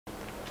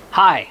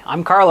Hi,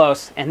 I'm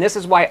Carlos, and this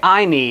is why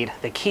I need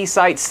the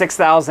Keysight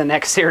 6000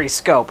 X Series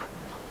scope.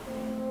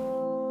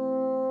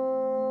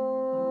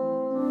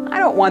 I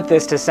don't want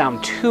this to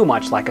sound too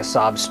much like a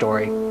sob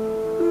story,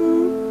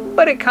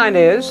 but it kind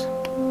of is.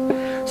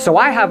 So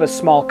I have a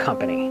small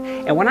company,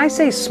 and when I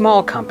say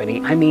small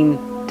company, I mean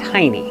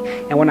tiny.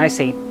 And when I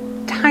say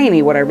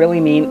tiny, what I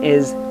really mean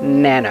is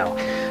nano.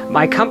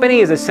 My company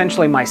is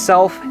essentially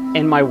myself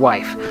and my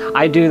wife.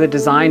 I do the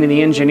design and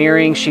the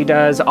engineering. She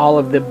does all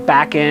of the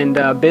back-end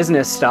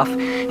business stuff,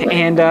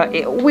 and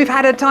we've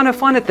had a ton of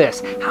fun at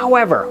this.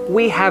 However,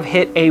 we have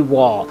hit a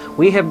wall.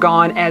 We have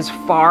gone as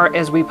far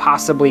as we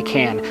possibly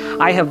can.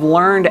 I have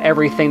learned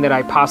everything that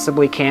I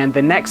possibly can.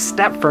 The next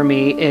step for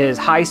me is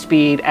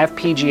high-speed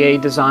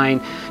FPGA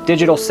design,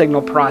 digital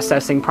signal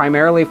processing,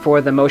 primarily for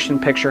the motion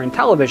picture and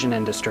television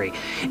industry.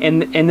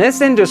 In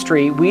this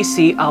industry, we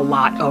see a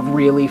lot of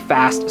really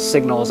fast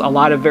signals, a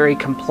lot of very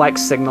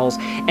complex signals,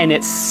 and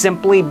it's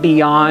simply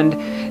beyond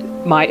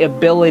my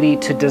ability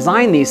to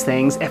design these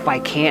things if I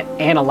can't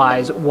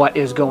analyze what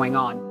is going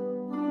on.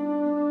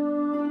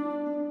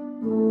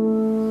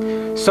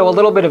 So a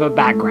little bit of a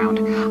background.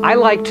 I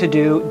like to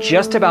do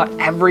just about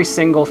every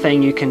single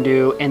thing you can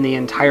do in the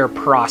entire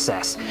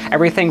process.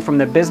 Everything from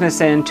the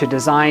business end to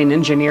design,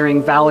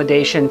 engineering,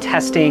 validation,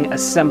 testing,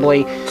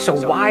 assembly.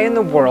 So why in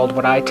the world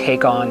would I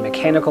take on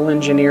mechanical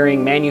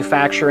engineering,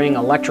 manufacturing,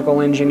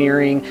 electrical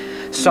engineering,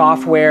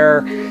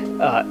 software,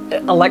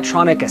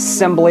 electronic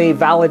assembly,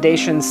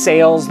 validation,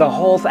 sales, the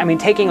whole I mean,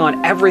 taking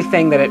on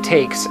everything that it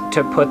takes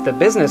to put the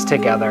business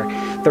together?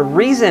 The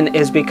reason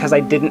is because I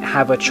didn't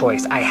have a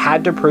choice. I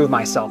had to prove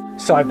myself.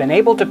 So I've been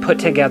able to put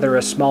together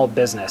a small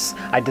business.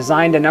 I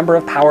designed a number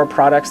of power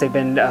products. They've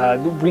been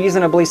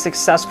reasonably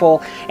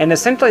successful, and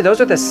essentially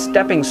those are the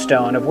stepping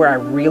stone of where I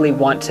really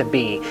want to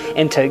be.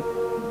 And to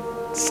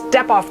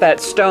step off that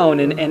stone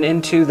and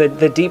into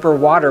the deeper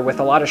water with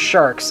a lot of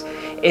sharks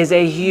is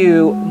a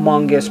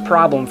humongous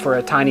problem for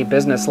a tiny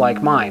business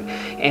like mine.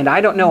 And I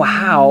don't know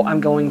how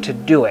I'm going to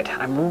do it.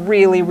 I'm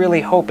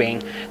really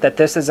hoping that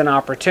this is an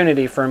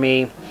opportunity for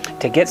me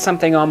to get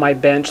something on my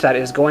bench that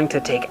is going to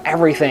take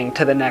everything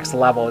to the next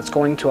level. It's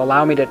going to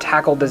allow me to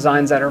tackle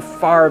designs that are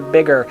far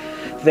bigger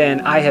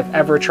than I have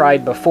ever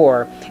tried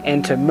before,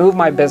 and to move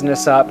my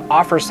business up,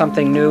 offer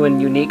something new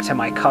and unique to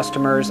my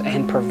customers,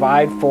 and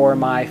provide for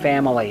my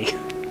family.